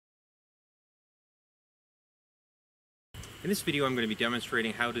In this video I'm going to be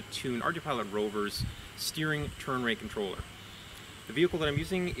demonstrating how to tune Autopilot Rover's steering turn rate controller. The vehicle that I'm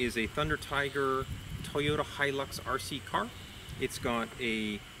using is a Thunder Tiger Toyota Hilux RC car. It's got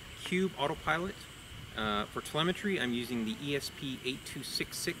a Cube Autopilot. For telemetry I'm using the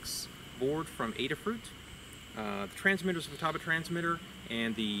ESP8266 board from Adafruit. The transmitter is a Futaba transmitter,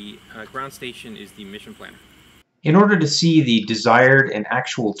 and the ground station is the mission planner. In order to see the desired and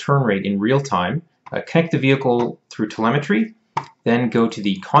actual turn rate in real time, connect the vehicle through telemetry, then go to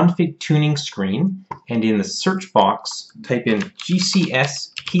the config tuning screen, and in the search box type in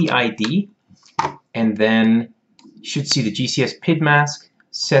GCS PID, and then you should see the GCS PID mask.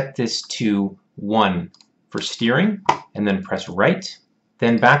 Set this to 1 for steering, and then press right.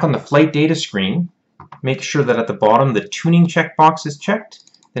 Then back on the flight data screen, make sure that at the bottom the tuning checkbox is checked,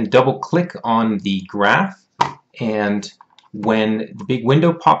 then double click on the graph, and when the big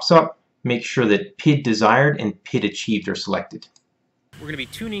window pops up, make sure that PID desired and PID achieved are selected. We're going to be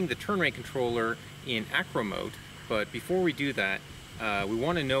tuning the turn rate controller in acro mode, but before we do that, we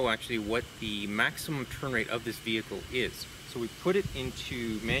want to know actually what the maximum turn rate of this vehicle is. So we put it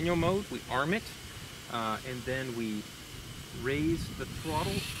into manual mode, we arm it, and then we raise the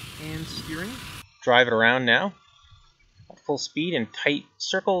throttle and steering. Drive it around now at full speed in tight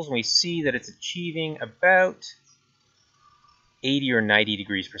circles, and we see that it's achieving about 80 or 90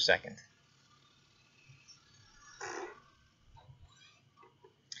 degrees per second.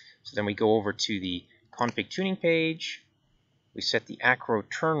 So then we go over to the config tuning page, we set the acro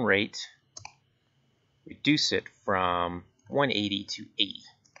turn rate, reduce it from 180 to 80.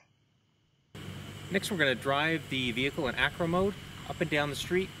 Next we're going to drive the vehicle in acro mode up and down the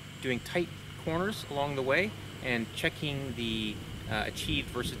street, doing tight corners along the way and checking the achieved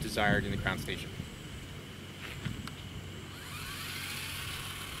versus desired in the ground station.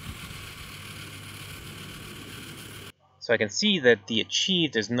 So I can see that the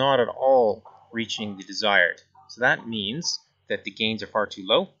achieved is not at all reaching the desired. So that means that the gains are far too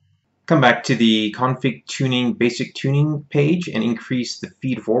low. Come back to the config tuning basic tuning page and increase the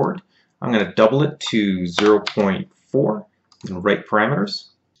feed forward. I'm going to double it to 0.4 and right parameters.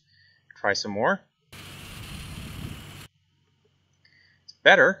 Try some more. It's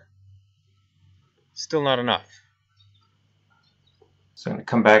better. Still not enough. So I'm going to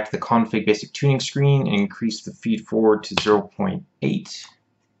come back to the config basic tuning screen and increase the feed forward to 0.8.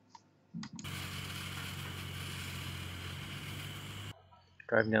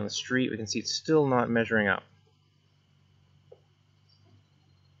 Driving down the street, we can see it's still not measuring up.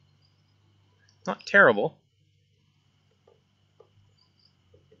 Not terrible.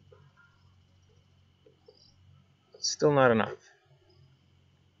 Still not enough.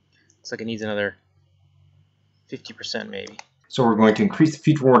 Looks like it needs another 50% maybe. So we're going to increase the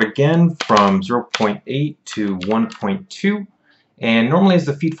feed forward again from 0.8 to 1.2. And normally as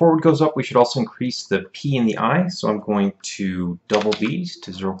the feed forward goes up, we should also increase the P and the I. So I'm going to double these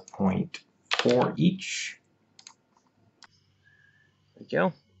to 0.4 each. There we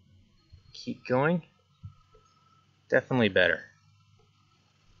go. Keep going. Definitely better.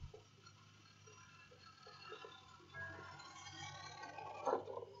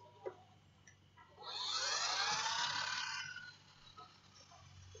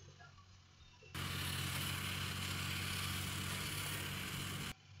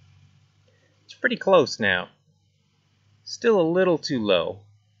 Pretty close now. Still a little too low,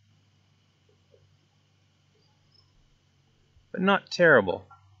 but not terrible.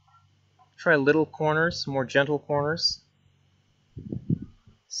 Try little corners, more gentle corners.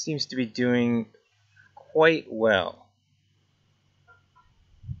 Seems to be doing quite well.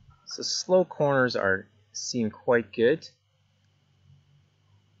 So slow corners seem quite good.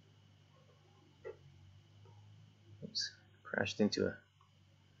 Oops, crashed into a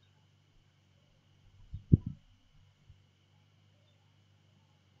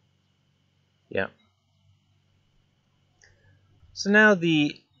yeah. So now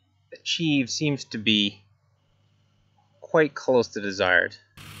the achieved seems to be quite close to desired.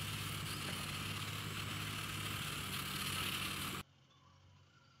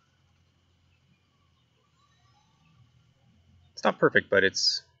 It's not perfect, but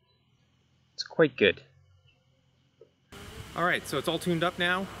it's quite good. Alright, so it's all tuned up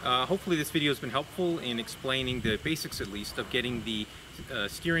now. Hopefully this video has been helpful in explaining the basics, at least, of getting the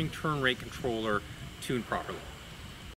steering turn rate controller tuned properly.